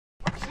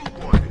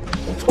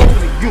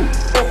you.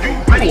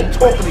 I'm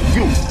talking to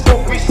you.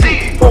 We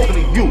see it. Talking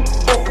to you.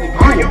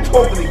 Are you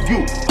talking to you?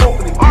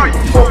 Are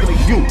you talking to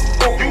you?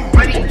 You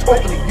ready? I'm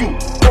talking to you.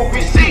 We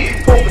see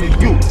it. Talking to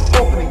you.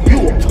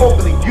 I'm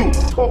talking to you.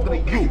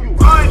 Talking to you.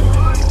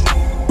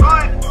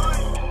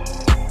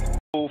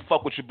 Oh,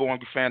 fuck with your boy,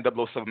 Angry Fan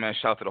 007, man.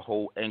 Shout out to the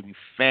whole Angry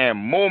Fan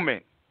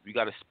moment. We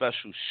got a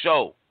special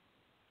show.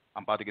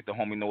 I'm about to get the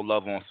homie No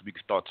Love on so we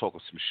can start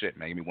talking some shit,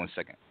 man. Give me 1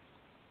 second.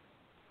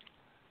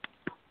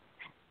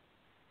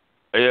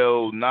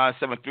 Yo,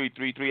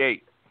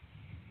 973-338.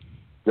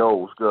 Yo,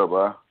 what's good,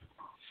 bro?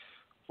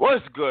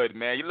 What's good,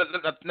 man?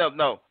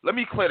 No. Let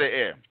me clear the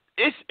air.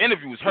 This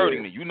interview is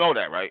hurting me. You know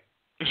that, right?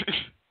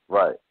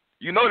 Right.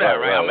 You know that,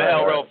 right? I'm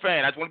a Rell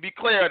fan. I just want to be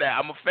clear of that.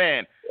 I'm a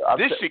fan.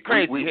 This shit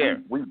crazy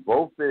here. We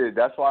both did.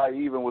 That's why I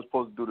even was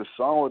supposed to do the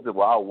song with it.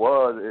 Well, I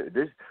was.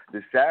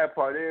 The sad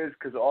part is,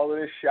 because all of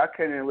this shit, I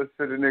can't even listen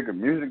to the nigga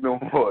music no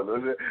more.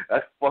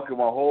 That's fucking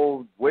my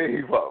whole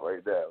wave up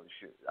right now.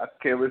 Shit, I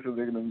can't listen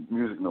to the nigga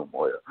music no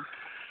more.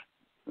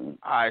 Yeah.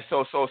 All right,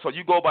 so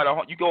you go by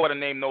the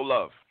name No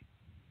Love.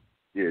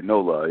 Yeah,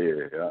 No Love.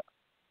 Yeah.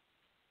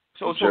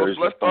 So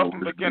let's start from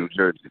the beginning.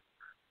 Jersey.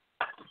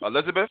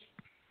 Elizabeth.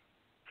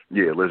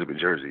 Yeah, Elizabeth,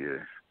 Jersey.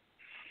 Yeah.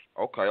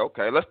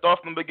 Okay. Let's start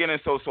from the beginning.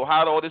 So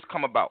how did all this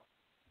come about?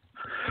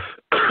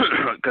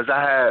 Because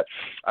I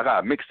got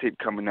a mixtape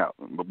coming out,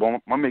 but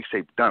my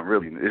mixtape done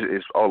really.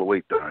 It's all the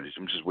way done.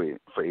 I'm just waiting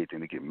for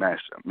everything to get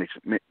mastered,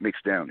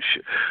 mixed down and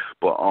shit.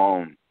 But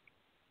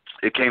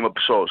it came up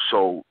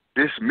so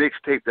this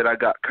mixtape that I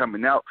got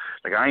coming out,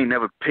 like I ain't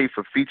never paid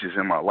for features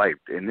in my life,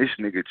 and this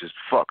nigga just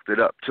fucked it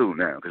up too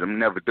now because I'm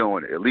never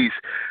doing it. At least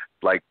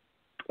like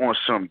on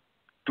some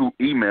through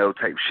email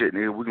type shit,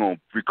 nigga. We're gonna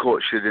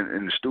record shit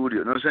in the studio,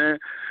 you know what I'm saying?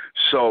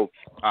 So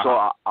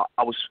I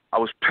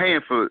was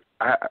paying for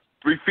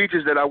 3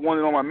 features that I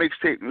wanted on my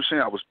mixtape, you know what I'm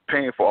saying? I was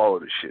paying for all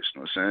of this shit,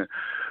 you know what I'm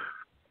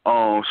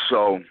saying?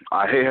 So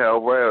I hit Rell,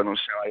 you know what I'm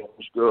saying? Like,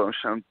 what's good?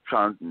 I'm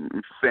trying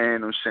to fan, you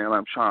know what I'm saying? Like,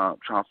 I'm trying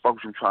to fuck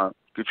with you, I'm trying to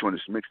get you on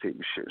this mixtape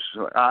and shit.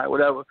 So like, all right,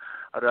 whatever.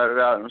 You know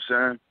what I'm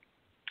saying?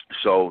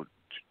 So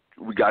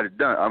we got it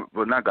done.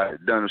 Well, not got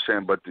it done, you know what I'm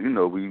saying, but, you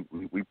know, we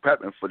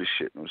prepping for the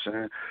shit, you know what I'm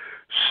saying?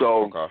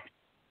 So,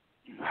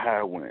 how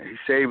it went. He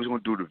said he was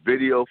going to do the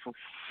video for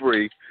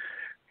free.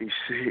 He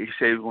said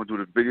he was going to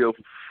do the video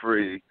for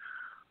free.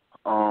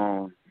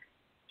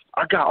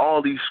 I got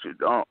all these,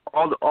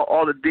 all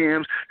the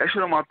DMs. That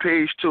shit on my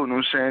page, too, you know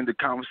what I'm saying? The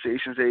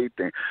conversations,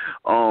 everything.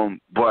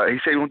 But he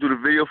said he was going to do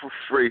the video for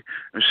free, you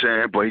know what I'm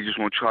saying, but he just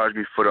want to charge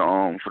me for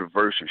the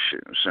verse and shit,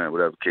 you know what I'm saying,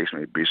 whatever the case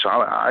may be. So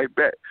I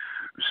bet.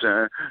 You know what I'm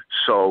saying?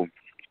 So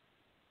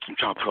I'm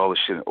trying to put all this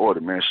shit in order,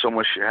 man. So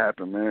much shit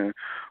happened, man.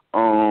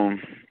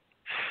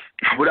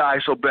 But I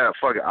so bad,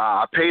 fuck it.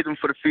 I paid them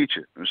for the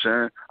feature. You know what I'm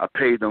saying? I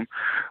paid them.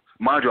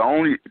 Mind you, I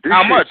only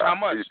How much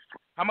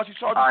you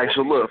charged? All right,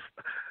 so look,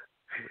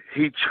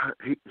 he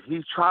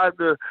tried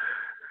to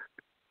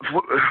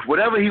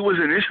whatever he was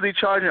initially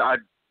charging, I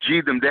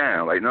G'd them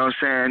down, like, you know what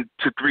I'm saying,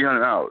 to $300. You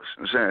know what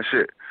I'm saying?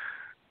 Shit.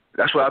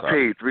 That's what I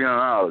paid, $300, you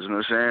know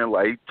what I'm saying?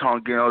 Like, he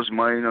talking all his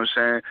money, you know what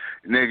I'm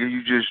saying? Nigga,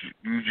 you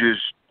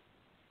just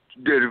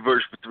did a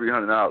verse for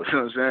 $300, you know what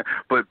I'm saying?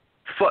 But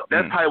fuck,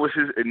 that probably was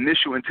his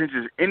initial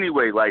intentions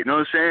anyway, like, you know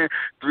what I'm saying?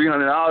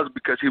 $300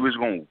 because he was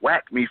going to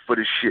whack me for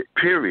this shit,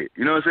 period.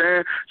 You know what I'm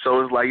saying?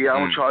 So it's like, yeah, I'm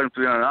going to charge him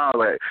 $300,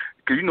 like,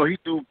 because, you know,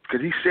 because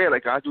he said,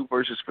 like, I do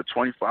verses for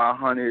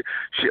 $2,500,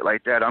 shit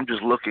like that. I'm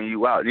just looking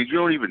you out. You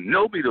don't even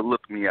know me to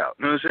look me out.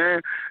 You know what I'm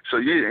saying? So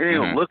you ain't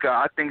gonna look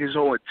out. I think his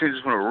whole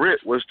intention from the rip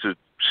was to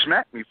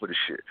smack me for the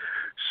shit.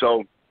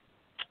 So,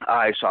 all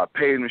right, so I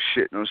paid him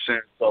shit. You know what I'm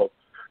saying? So,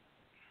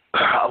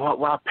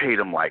 I paid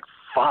him like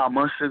 5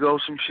 months ago,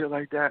 some shit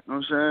like that. You know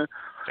what I'm saying?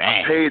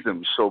 Dang. I paid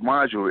them. So,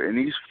 mind you, in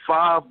these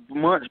 5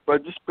 months, bro,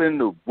 it's been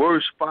the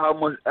worst 5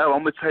 months ever.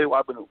 I'm going to tell you why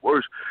it's been the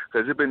worst.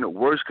 Because it's been the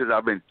worst because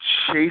I've been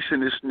chasing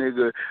this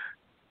nigga,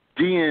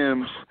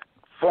 DMs,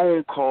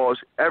 phone calls,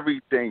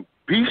 everything,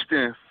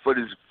 beasting for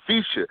this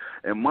feature.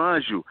 And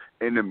mind you,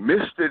 in the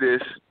midst of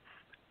this,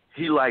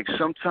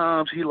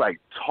 sometimes he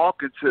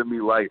talking to me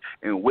like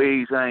in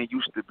ways I ain't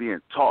used to being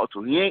talked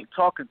to. He ain't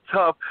talking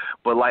tough,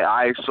 but like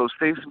so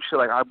say some shit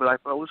like I'll be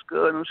like, bro, what's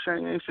good? You know what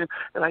I'm saying?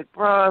 They're like,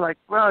 bro,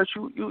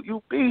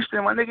 you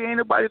beastin', my nigga, ain't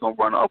nobody gonna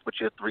run off with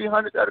your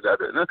 300,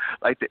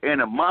 like the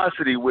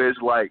animosity where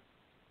it's like,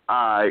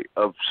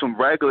 of some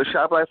regular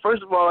shit. Like,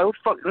 first of all, like, what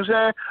the fuck, you know what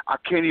I'm saying? I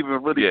can't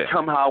even really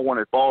come how I want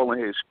to ball in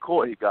his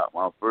court. He got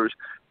my verse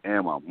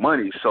and my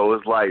money, so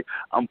it's like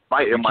I'm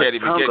biting my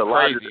tongue a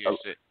lot of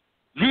shit.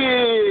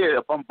 Yeah,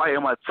 if I'm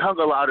biting my tongue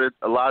a lot of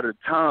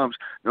times,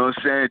 you know what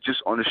I'm saying,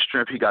 just on the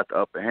strength he got the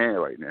upper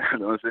hand right now, you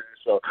know what I'm saying?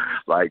 So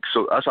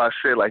that's why I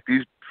said, like,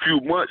 these few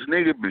months,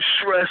 nigga, been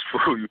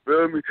stressful, you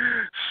feel me?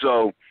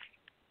 So,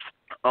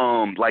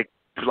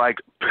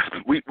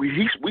 we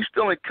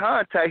still in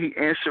contact. He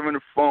answering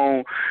the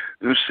phone,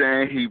 You know what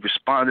I'm saying? He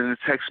responded to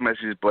text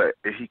messages, but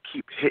he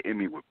keep hitting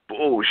me with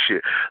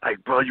bullshit.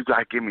 Like, bro, you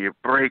gotta give me a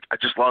break. I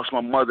just lost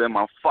my mother and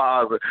my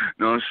father.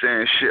 You know what I'm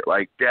saying? Shit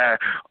like that.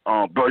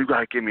 Bro, you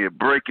gotta give me a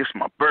break. It's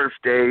my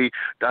birthday.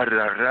 Da da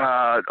da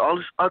da. All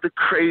this other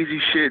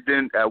crazy shit.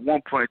 Then at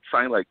one point in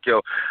time, like,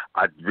 yo,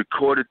 I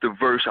recorded the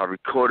verse. I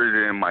recorded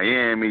it in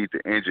Miami.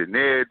 The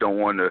engineer don't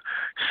want to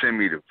send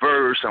me the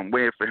verse. I'm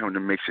waiting for him to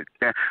mix it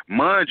down.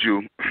 Mind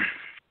you,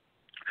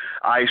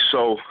 I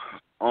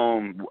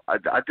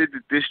did the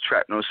diss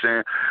track, you know what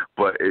I'm saying?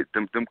 But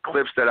them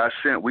clips that I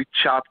sent, we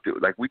chopped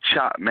it, like we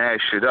chopped mad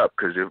shit up,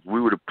 because if we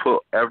would have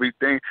put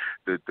everything,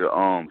 the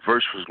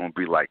verse was going to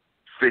be like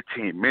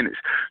 15 minutes.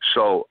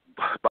 So,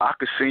 but I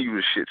could send you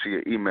the shit to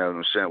your email, you know what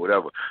I'm saying,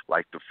 whatever,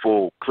 like the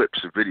full clips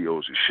and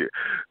videos and shit.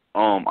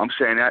 I'm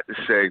saying that to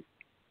say,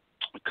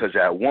 because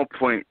at one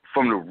point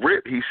from the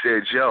rip, he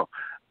said, yo,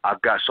 like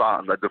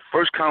the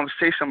first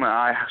conversation, I'm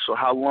like, so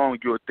how long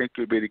you would think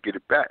you'll be able to get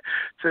it back?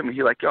 Tell me,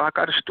 he like, yo, I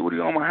got a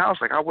studio in my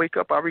house. Like, I wake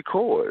up, I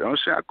record. You know what I'm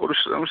saying? I go to,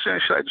 you know what I'm saying,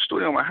 shit, like the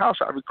studio in my house.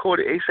 I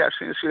recorded ASAP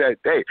CNC that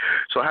day.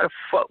 So how the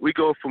fuck we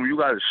go from you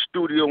got a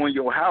studio in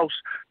your house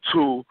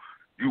to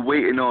you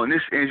waiting on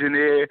this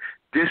engineer,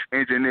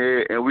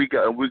 and we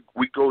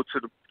go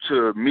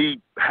to me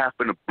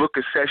having to book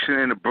a session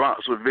in the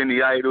Bronx with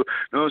Vinny Idol.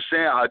 You know what I'm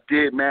saying? I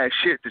did mad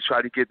shit to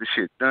try to get the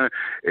shit done.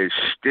 It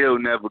still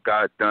never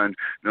got done.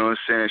 You know what I'm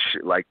saying?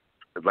 Shit, like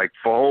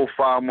for a whole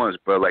 5 months,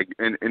 but like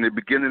in the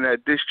beginning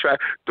of this track,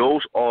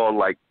 those are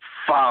like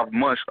 5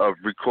 months of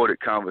recorded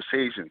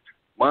conversations.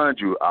 Mind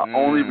you, I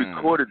only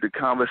recorded the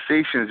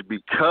conversations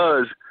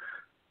because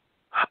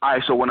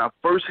so when I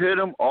first hit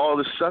him, all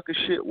the sucker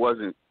shit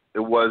wasn't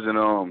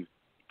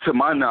to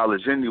my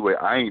knowledge anyway,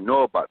 I ain't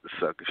know about the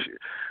sucker shit.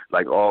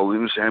 Like all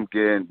him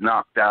getting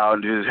knocked out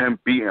and just him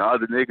beating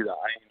other niggas,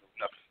 I ain't know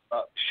nothing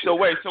about shit. So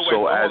wait,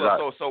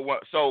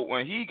 so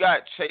when he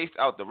got chased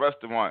out the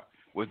restaurant,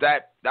 was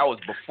that was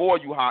before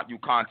you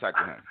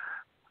contacted him?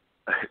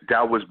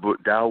 That was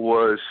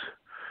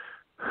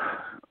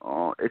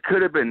it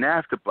could have been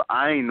after, but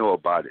I ain't know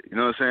about it. You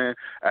know what I'm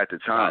saying? At the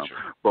time. Gotcha.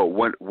 But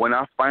when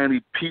I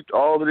finally peeped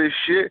all of this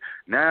shit,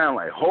 now I'm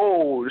like,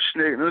 oh, this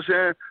nigga, you know what I'm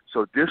saying?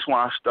 So this one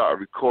I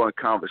started recording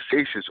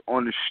conversations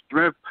on the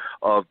strength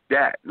of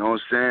that. You know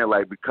what I'm saying?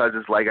 Like, because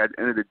it's like at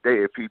the end of the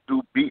day, if he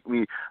do beat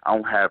me, I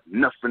don't have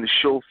nothing to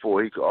show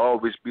for it. He could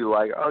always be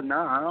like, oh,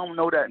 nah, I don't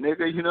know that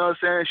nigga. You know what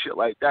I'm saying? Shit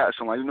like that.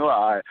 So I'm like, you know,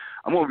 I'm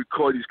going to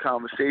record these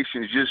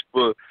conversations just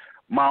for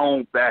my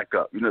own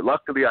backup. You know,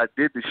 luckily I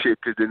did the shit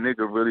because the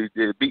nigga really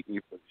did beat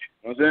me for the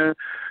shit. You know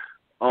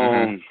what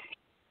I'm saying?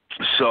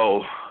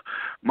 So,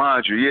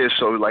 mind you, yeah,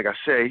 so like I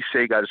said,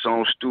 he got his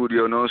own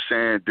studio, you know what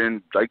I'm saying?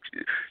 Then, like,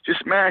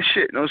 just mad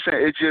shit, you know what I'm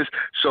saying? It just,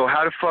 so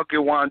how the fuck it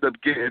wound up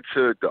getting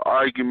to the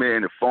argument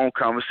and the phone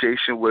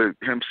conversation with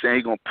him saying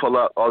he gonna pull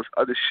out all this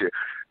other shit?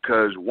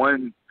 Because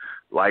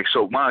like,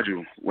 so mind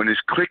you, when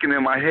it's clicking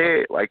in my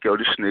head, like, yo,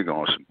 this nigga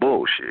on some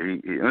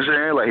bullshit. You know what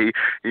I'm saying? Like,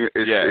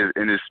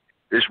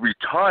 it's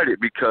retarded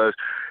because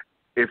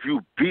if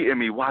you beating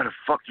me, why the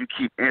fuck you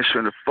keep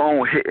answering the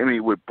phone, hitting me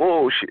with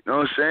bullshit? You know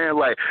what I'm saying?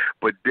 Like,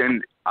 but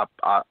then I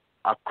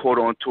caught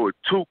on to it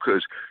too,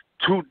 because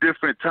 2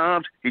 different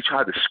times he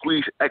tried to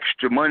squeeze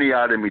extra money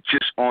out of me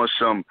just on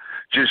some,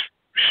 just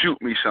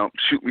shoot me some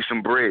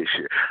bread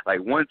shit. Like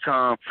one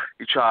time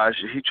he tried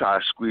to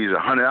squeeze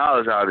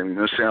 $100 out of me. You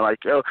know what I'm saying?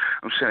 Like, yo,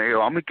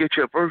 I'm gonna get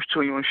your verse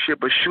to you and shit,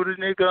 but shoot a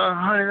nigga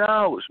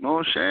 $100. You know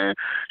what I'm saying?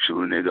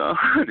 Shoot a nigga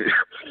 $100.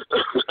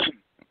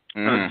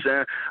 You know what I'm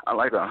saying? I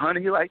like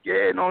 $100. He like,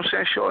 yeah, you know what I'm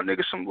saying? Show a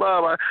nigga some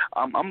love.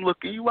 I'm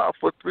looking you out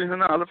for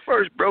 $300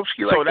 first, bro.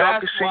 He like, so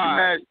that's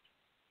why.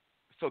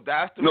 So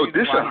that's the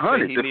reason why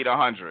he need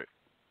 $100.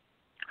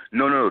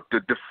 No,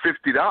 the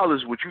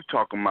 $50 what you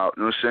talking about?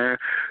 You know what I'm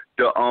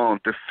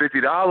saying? The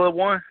 $50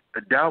 one.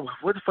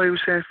 What the fuck he was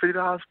saying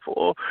 $50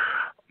 for?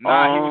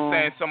 Nah, he was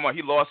saying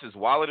he lost his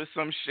wallet or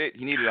some shit.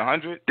 He needed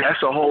 $100.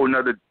 That's a whole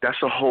nother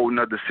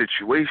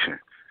situation.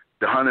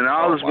 The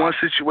 $100 one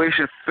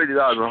situation,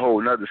 $50 a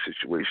whole nother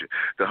situation.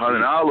 The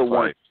 $100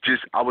 one,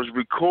 just I was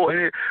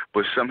recording it,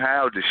 but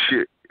somehow the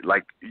shit,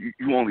 like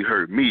you only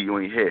heard me, you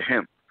only heard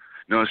him.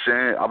 You know what I'm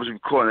saying? I was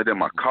recording it in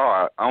my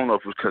car. I don't know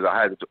if it was because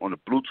I had it on the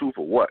Bluetooth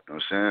or what. You know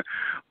what I'm saying?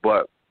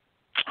 But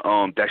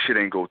that shit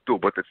ain't go through.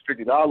 But the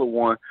 $50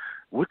 one,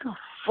 what the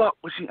fuck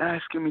was he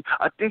asking me?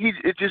 I think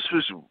it just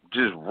was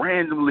just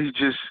randomly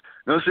just,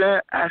 you know what I'm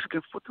saying?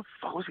 Asking, what the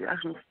fuck was he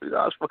asking me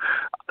 $50 for?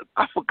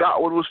 I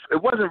forgot what it was.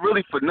 It wasn't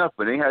really for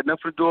nothing. It had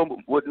nothing to do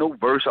with no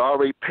verse. I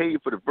already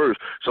paid for the verse.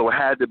 So it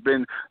had to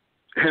been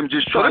him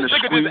just trying to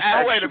squeeze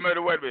extra. Wait a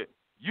minute.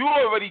 You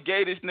already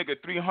gave this nigga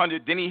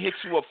 $300, then he hit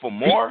you up for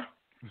more?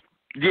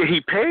 Yeah,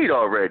 he paid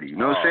already. You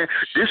know what I'm saying?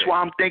 Shit. This is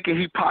why I'm thinking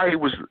he probably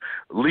was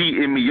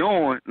leading me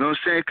on. You know what I'm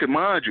saying? Because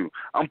mind you,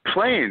 I'm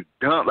playing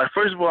dumb. Like,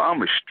 first of all,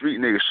 I'm a street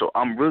nigga, so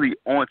I'm really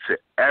onto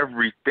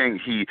everything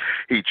he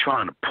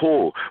trying to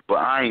pull. But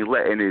I ain't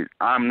letting it.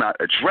 I'm not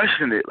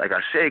addressing it. Like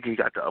I said, he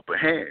got the upper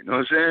hand. You know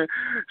what I'm saying?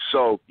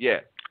 So yeah.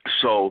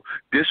 So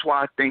this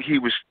why I think he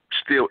was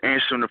still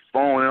answering the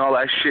phone and all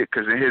that shit,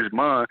 because in his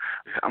mind,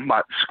 I'm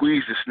about to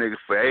squeeze this nigga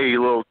for every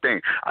little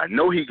thing. I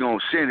know he gonna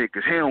send it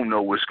because he don't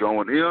know what's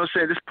going on. You know what I'm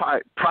saying? This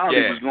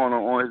probably was going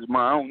on his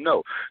mind. I don't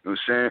know. You know what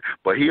I'm saying?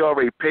 But he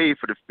already paid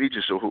for the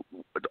feature, so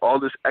all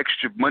this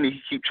extra money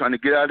he keep trying to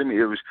get out of me,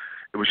 it was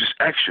just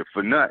extra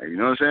for nothing. You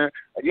know what I'm saying?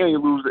 Like, you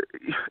ain't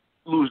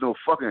lose no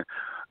fucking.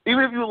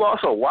 Even if you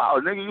lost a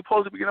wallet, nigga, you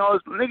supposed to be getting all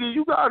this. Nigga,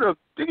 you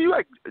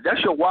that's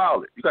your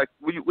wallet. You like,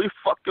 where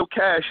fuck your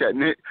cash at,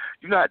 nigga?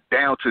 You're not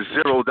down to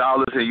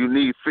 $0 and you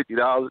need $50. You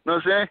know what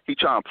I'm saying? He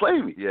trying to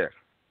play me. Yeah.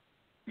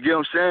 You know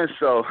what I'm saying?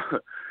 So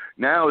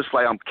now it's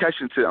like I'm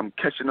catching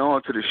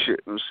on to the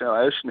shit. You know what I'm saying?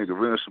 Like, this nigga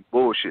really some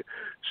bullshit.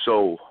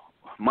 So,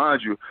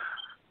 mind you,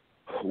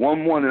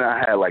 one morning I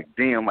had like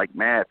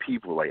mad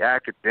people, like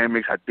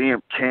academics, I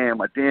damn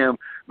Cam, I damn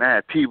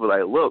mad people,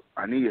 like, look,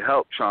 I need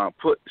help trying to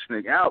put this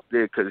nigga out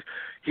there because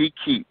he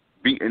keep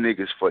beating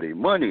niggas for their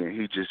money and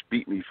he just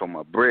beat me for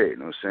my bread, you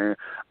know what I'm saying?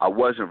 I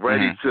wasn't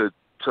ready to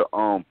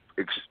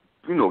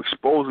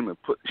expose him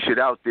and put shit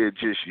out there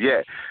just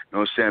yet, you know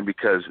what I'm saying,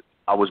 because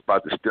I was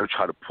about to still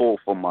try to pull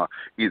for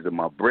either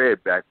my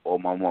bread back or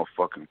my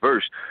motherfucking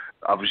verse.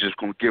 I was just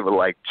gonna give it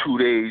like 2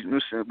 days, you know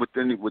what I'm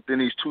saying, within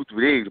these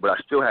 2-3 days, but I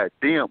still had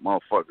damn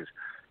motherfuckers.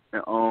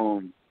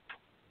 And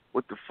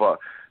what the fuck?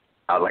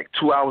 Like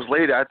 2 hours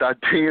later, after I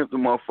DM'd the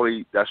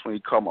motherfucker, that's when he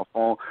called my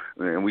phone,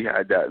 and we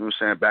had that, you know what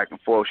I'm saying, back and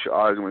forth shit,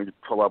 arguing, to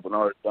pull up and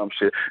all that dumb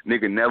shit.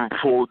 Nigga never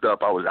pulled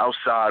up. I was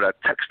outside. I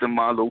texted him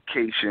my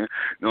location, you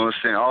know what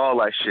I'm saying, all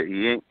that shit.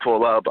 He ain't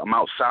pull up. I'm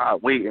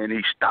outside waiting.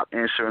 He stopped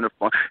answering the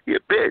phone. He a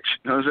bitch,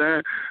 you know what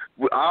I'm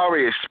saying? I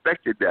already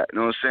expected that, you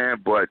know what I'm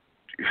saying, but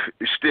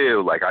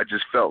still, like, I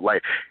just felt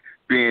like,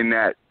 being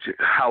that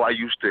how I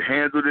used to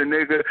handle the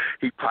nigga,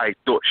 he probably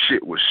thought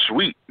shit was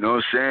sweet, you know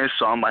what I'm saying?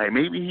 So I'm like,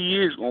 maybe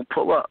he is gonna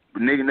pull up. The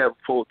nigga never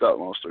pulled up,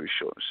 long story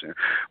short, you know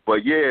what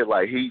I'm saying? But yeah,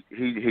 like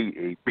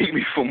he beat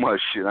me for my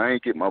shit. I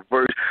ain't get my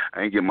verse,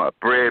 I ain't get my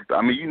bread.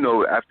 I mean, you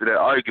know, after that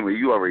argument,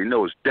 you already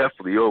know it's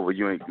definitely over.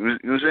 You ain't, you know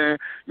what I'm saying?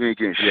 You ain't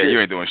getting shit. Yeah, you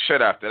ain't doing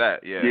shit after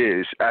that. Yeah.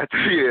 Yeah,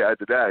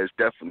 after that, it's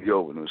definitely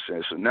over. You know what I'm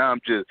saying? So now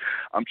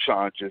I'm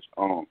trying to just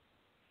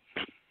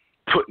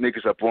put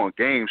niggas up on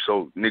game,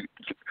 so nigga.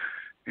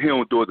 He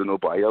don't do it to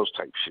nobody else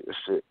type shit. That's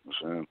it. You know what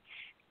I'm saying?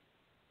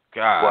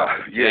 God, well,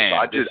 yeah.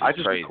 damn, So I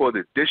just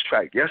recorded this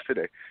track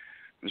yesterday.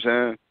 You know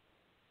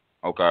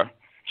what I'm Okay.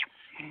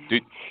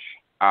 saying?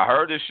 I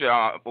heard this shit.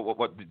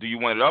 What do you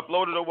want it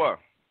uploaded or what?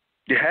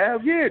 You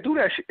have, yeah. Do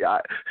that shit.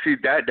 See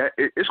that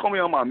it's gonna be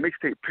on my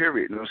mixtape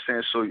period. You know what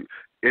I'm saying? So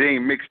it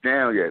ain't mixed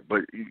down yet,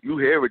 but you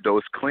hear it though.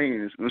 It's clean. You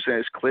know what I'm saying?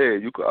 It's clear.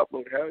 You can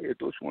upload it. Hell yeah,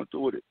 do what you want to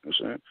do with it. You know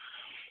what I'm saying?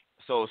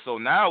 So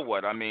now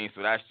what? I mean,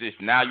 so that's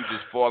just now you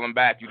just falling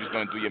back. You just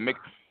gonna do your mix.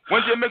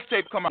 When's your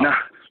mixtape come out? Nah,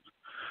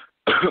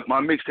 my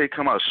mixtape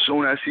come out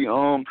soon. I see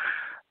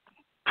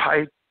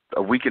probably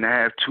a week and a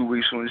half, 2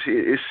 weeks when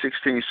it's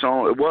 16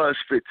 songs. It was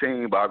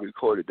 15, but I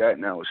recorded that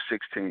now. It's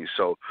 16.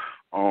 So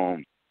as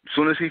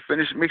soon as he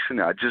finished mixing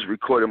it, I just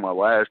recorded my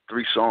last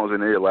 3 songs in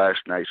there last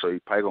night. So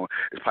it's probably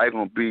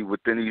gonna be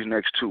within these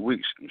next 2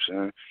 weeks. You know what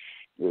I'm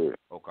saying?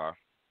 Yeah. Okay.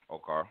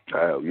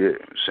 Yeah.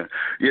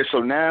 Yeah. So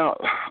now,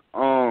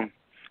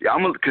 yeah,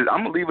 I'm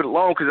gonna leave it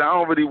alone because I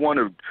don't really want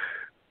to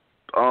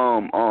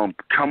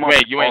come up off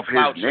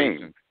his name.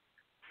 Chasing.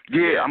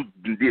 Yeah,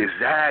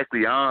 exactly.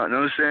 You know what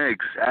I'm saying?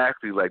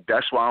 Exactly. Like,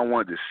 that's why I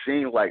wanted to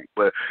seem like,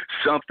 but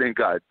something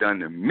got done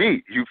to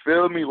me. You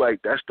feel me? Like,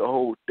 that's the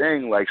whole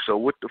thing. Like, so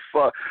what the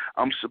fuck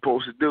I'm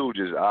supposed to do?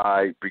 Just,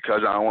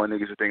 because I don't want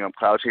niggas to think I'm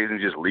cloud chasing,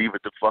 just leave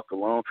it the fuck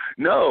alone?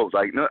 No,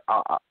 like, no,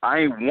 I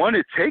ain't want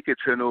to take it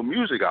to no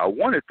music. I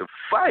wanted to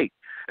fight.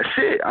 That's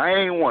it. I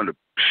ain't want to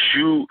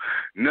shoot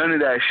none of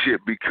that shit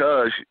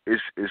because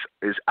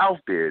it's out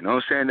there. You know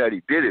what I'm saying? That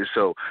he did it.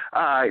 So,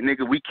 all right,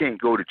 nigga, we can't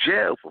go to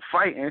jail for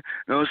fighting. You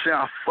know what I'm saying?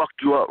 I'll fuck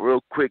you up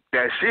real quick.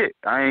 That's it.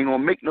 I ain't gonna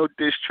make no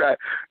diss track.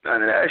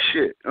 None of that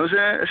shit. You know what I'm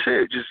saying? That's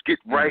it. Just get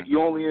right.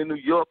 You only in New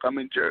York. I'm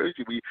in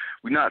Jersey. We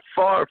not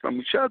far from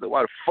each other.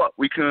 Why the fuck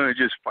we couldn't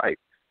just fight?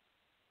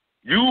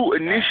 You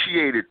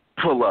initiated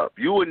pull up.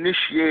 You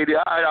initiated,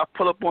 all right, I'll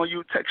pull up on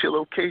you, text your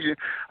location.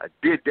 I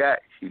did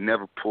that. He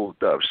never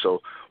pulled up. So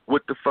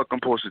what the fuck I'm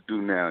supposed to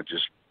do now?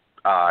 Just,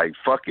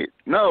 fuck it.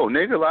 No,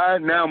 nigga, lie.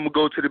 Now I'm going to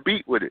go to the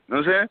beat with it. You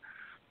know what I'm saying?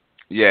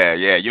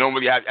 Yeah. You don't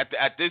really have,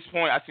 at this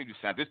point, I see what you're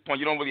saying. At this point,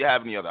 you don't really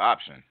have any other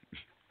option.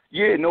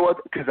 Yeah, no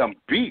other, because I'm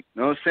beat.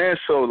 You know what I'm saying?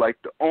 So, like,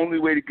 the only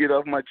way to get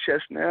off my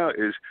chest now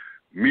is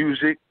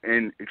music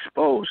and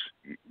expose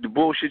the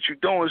bullshit you're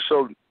doing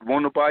so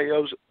won't nobody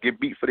else get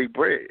beat for their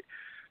bread.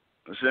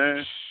 You know what I'm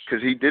saying?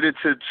 Because he did it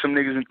to some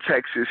niggas in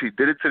Texas. He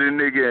did it to the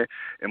nigga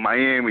in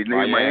Miami.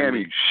 Nigga in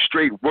Miami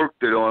straight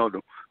worked it on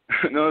them.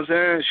 You know what I'm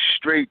saying?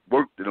 Straight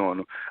worked it on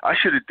them. I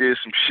should have did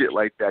some shit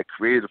like that,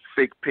 created a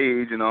fake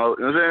page and all.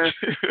 You know what I'm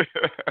saying?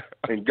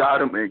 and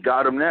got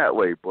him that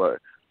way, but.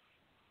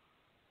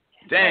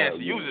 Damn, so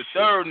you was a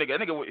third nigga.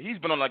 That nigga, he's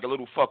been on like a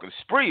little fucking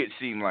spree, it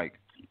seemed like.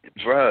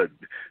 Bruh.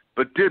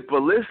 But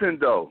listen,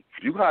 though.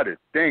 You got to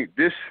think,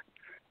 this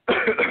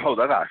hold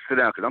on, I gotta sit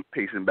down because I'm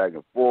pacing back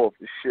and forth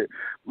and shit.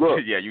 Look,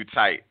 yeah, you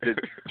tight.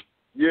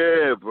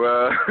 yeah,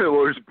 bro,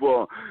 worst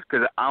ball,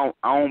 because I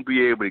don't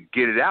be able to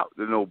get it out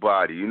to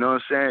nobody. You know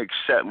what I'm saying?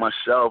 Except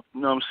myself.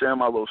 You know what I'm saying?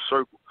 My little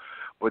circle.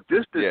 But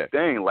this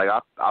thing, like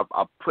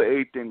I put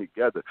everything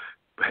together.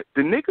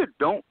 The nigga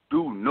don't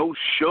do no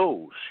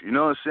shows. You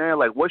know what I'm saying?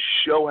 Like, what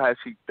show has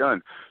he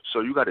done? So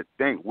you got to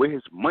think, where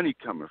his money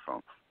coming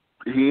from?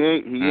 He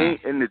ain't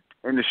in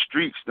the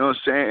streets. You know what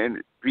I'm saying?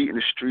 And beating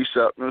the streets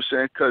up. You know what I'm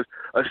saying? Because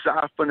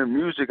aside from the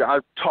music, I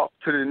talk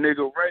to the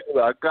nigga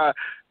regular. I got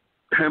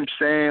him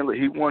saying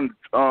he wanted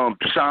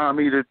sign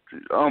me to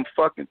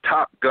fucking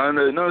Top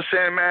Gunner. You know what I'm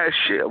saying? Man,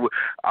 shit.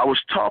 I was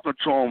talking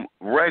to him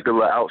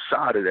regular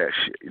outside of that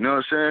shit. You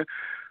know what I'm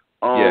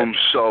saying?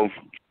 So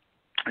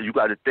you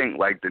got to think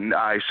like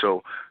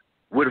so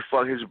where the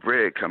fuck his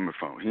bread coming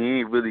from? He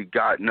ain't really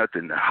got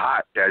nothing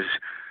hot that's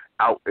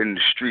out in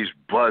the streets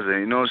buzzing.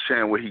 You know what I'm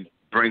saying? Where he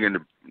bringing you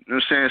know what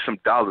I'm saying, some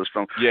dollars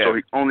from. Yeah. So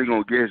he only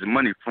gonna get his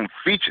money from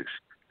features.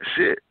 That's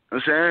it. You know what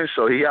I'm saying?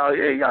 So he out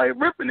here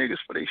ripping niggas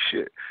for their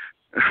shit.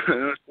 You know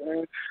what I'm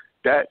saying?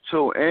 That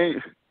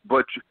too.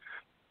 But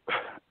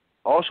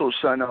also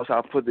something else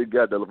I put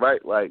together,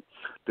 right? Like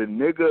the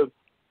nigga.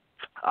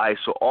 Alright,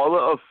 so all the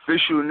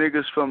official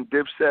niggas from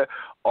Dipset,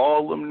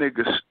 all them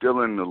niggas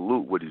still in the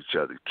loop with each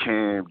other.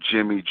 Cam,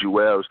 Jimmy,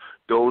 Jewels,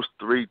 those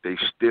three, they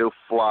still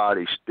fly.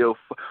 They still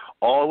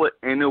all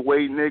the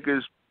inner-way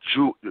niggas,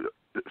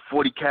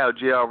 40 Cal,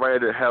 JR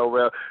Ryder, Hell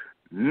Rell,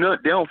 no,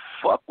 they don't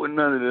fuck with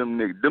none of them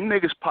niggas. Them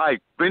niggas probably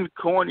been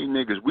corny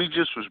niggas. We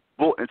just was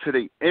brought into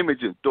their image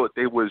and thought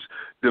they was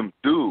them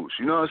dudes.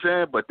 You know what I'm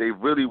saying? But they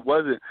really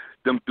wasn't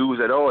them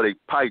dudes at all. They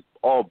probably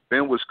all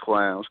been was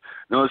clowns.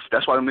 You know,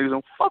 that's why them niggas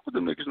don't fuck with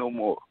them niggas no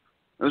more.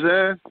 You know what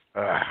I'm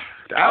saying?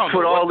 I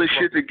put all this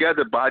shit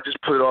together, but I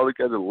just put it all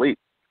together late.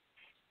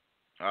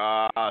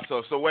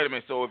 So wait a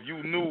minute. So if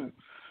you knew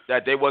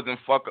that they wasn't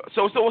so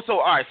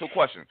all right. So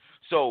question.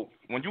 So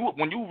when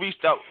you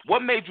reached out,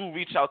 what made you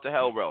reach out to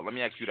Hell Rell? Let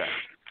me ask you that.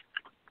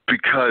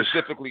 Because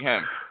specifically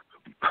him.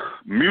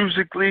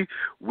 Musically,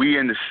 we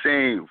in the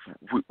same.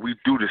 We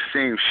do the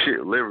same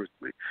shit lyrically.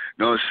 You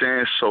know what I'm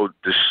saying? So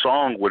the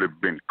song would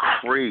have been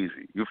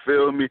crazy. You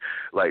feel me?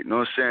 Like, you know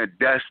what I'm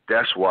saying?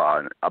 That's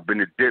why I've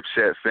been a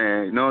Dipset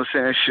fan. You know what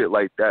I'm saying? Shit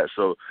like that.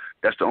 So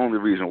that's the only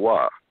reason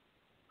why.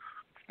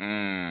 You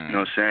know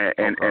what I'm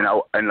saying?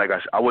 And like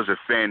I was a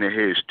fan of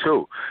his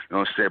too. You know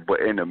what I'm saying?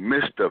 But in the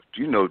midst of,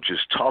 you know,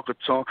 just talking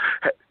to him,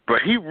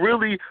 but he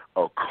really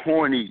a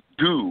corny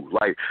dude.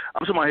 Like,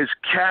 I'm talking about his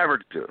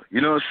character. You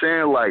know what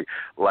I'm saying?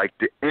 Like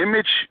the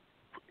image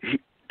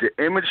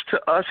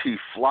to us, he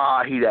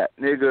fly, he that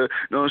nigga. You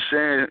know what I'm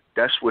saying?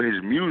 That's what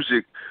his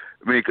music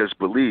make us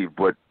believe.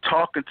 But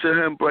talking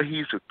to him, bro,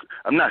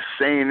 I'm not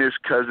saying this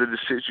because of the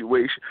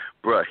situation,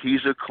 bro.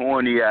 He's a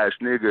corny ass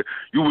nigga.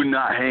 You would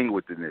not hang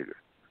with the nigga.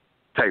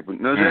 Type, you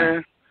know what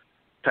I'm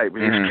saying?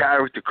 His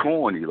character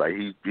corny, like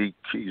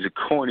he's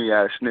a corny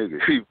ass nigga.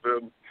 You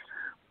feel me?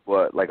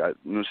 But like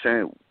you know what I'm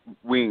saying,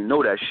 we ain't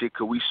know that shit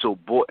because we so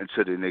bought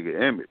into the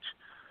nigga image.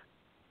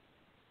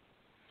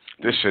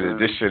 This shit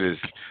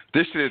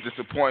is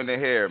disappointing to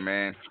hear,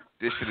 man.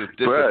 This shit is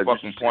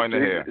fucking point to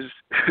hear.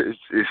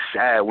 It's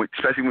sad,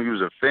 especially when you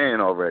was a fan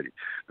already.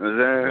 You know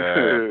what I'm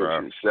saying? Yeah,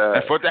 bro. Sad.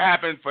 And for it to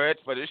happen,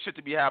 for this shit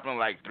to be happening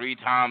like 3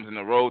 times in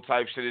a row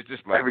type shit, it's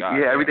just like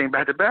everything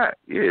back to back.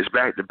 Yeah, it's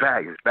back to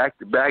back. It's back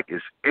to back.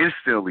 It's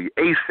instantly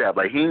ASAP.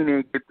 Like he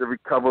didn't get to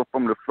recover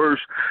from the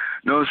first,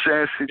 you know what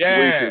I'm saying,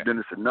 situation. Yeah. Then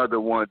it's another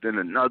one. Then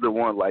another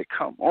one. Like,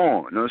 come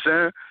on, you know what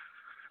I'm saying?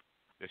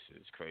 This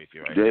is crazy,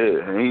 right? Yeah,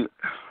 you know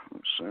what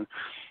I'm saying?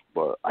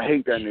 But I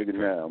hate that nigga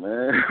now,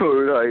 man.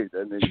 I hate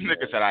that nigga.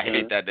 Nigga said I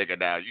hate that nigga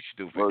now. You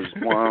stupid.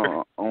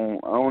 Well,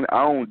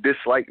 I don't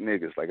dislike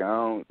niggas. Like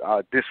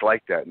I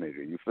dislike that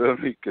nigga. You feel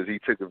me? Because he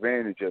took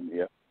advantage of me.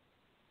 Yeah.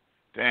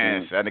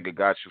 Damn, so that nigga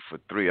got you for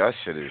 3. That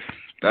shit is.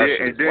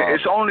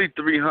 It's only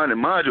 300,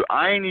 mind you.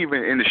 I ain't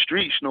even in the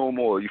streets no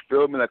more. You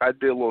feel me? Like I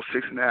did a little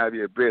 6.5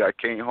 year bid. I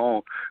came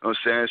home. You know what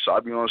I'm saying? So I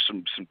be on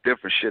some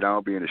different shit. I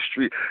don't be in the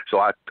street.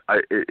 So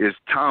it's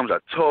times I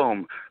told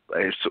him.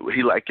 Like, so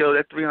he like, yo,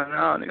 that $300,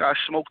 nigga, I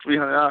smoked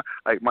 $300.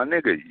 Like, my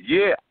nigga,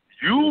 yeah,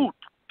 you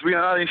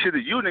 $300 ain't shit to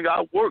you, nigga.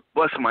 I work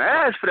busting my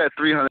ass for that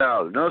 $300.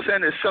 You know what I'm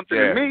saying? There's something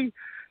to me.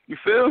 You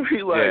feel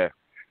me? Like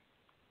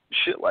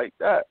shit like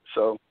that.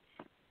 So,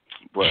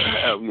 but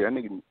hell yeah, that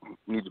nigga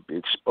need to be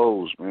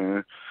exposed,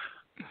 man.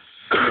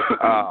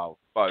 Oh,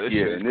 this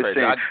shit is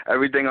crazy.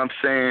 Everything I'm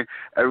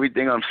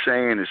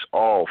saying is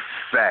all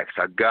facts.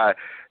 I got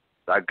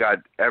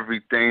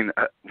everything.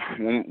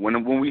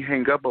 When we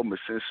hang up, I'm gonna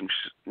send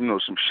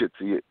some shit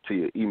to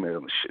your email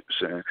and shit.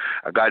 Saying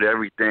I got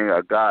everything.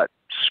 I got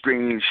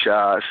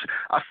screenshots.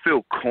 I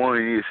feel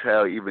corny as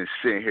hell even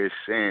sitting here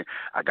saying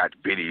I got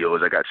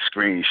videos. I got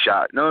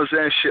screenshots. You know what I'm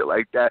saying? Shit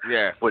like that.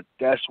 Yeah. But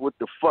that's what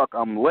the fuck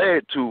I'm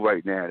led to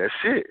right now. That's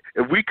it.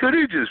 If we could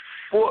have just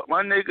fought,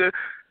 my nigga,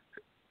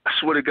 I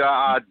swear to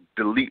God, I'd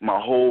delete my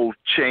whole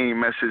chain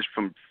message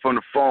from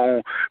the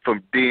phone,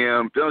 from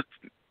DM. You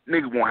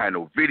nigga won't have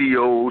no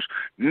videos,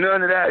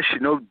 none of that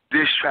shit. No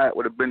diss track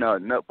would have been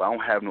enough, but I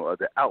don't have no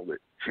other outlet.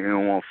 She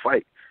don't want to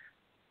fight.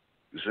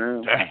 You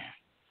see? Damn.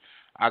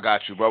 I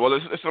got you, bro. Well,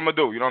 this what I'm gonna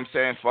do. You know what I'm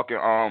saying? Fucking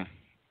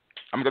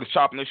I'm gonna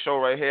chop in this show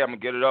right here. I'm gonna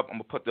get it up. I'm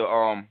gonna put the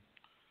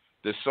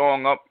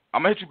song up.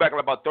 I'm gonna hit you back in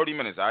about 30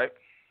 minutes. All right?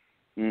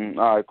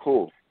 All right,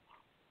 cool.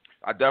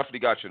 I definitely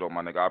got you though,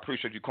 my nigga. I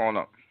appreciate you calling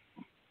up.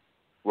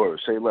 Word,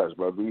 say less,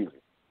 bro. Be easy.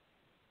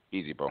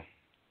 Easy, bro.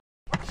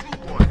 I'm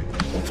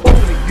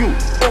talking to you.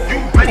 You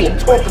ready? I'm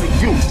talking to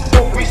you.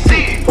 We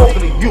see it.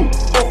 Talking to you.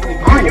 Talking to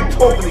you. I'm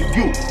talking to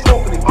you.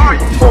 Talking to you. I'm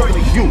talking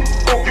to you.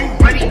 You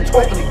ready? I'm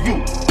talking to you.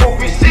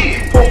 We see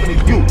it. Talking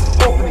to you.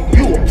 Talking to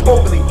you. I'm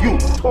talking to you.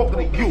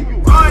 Talking to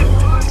you.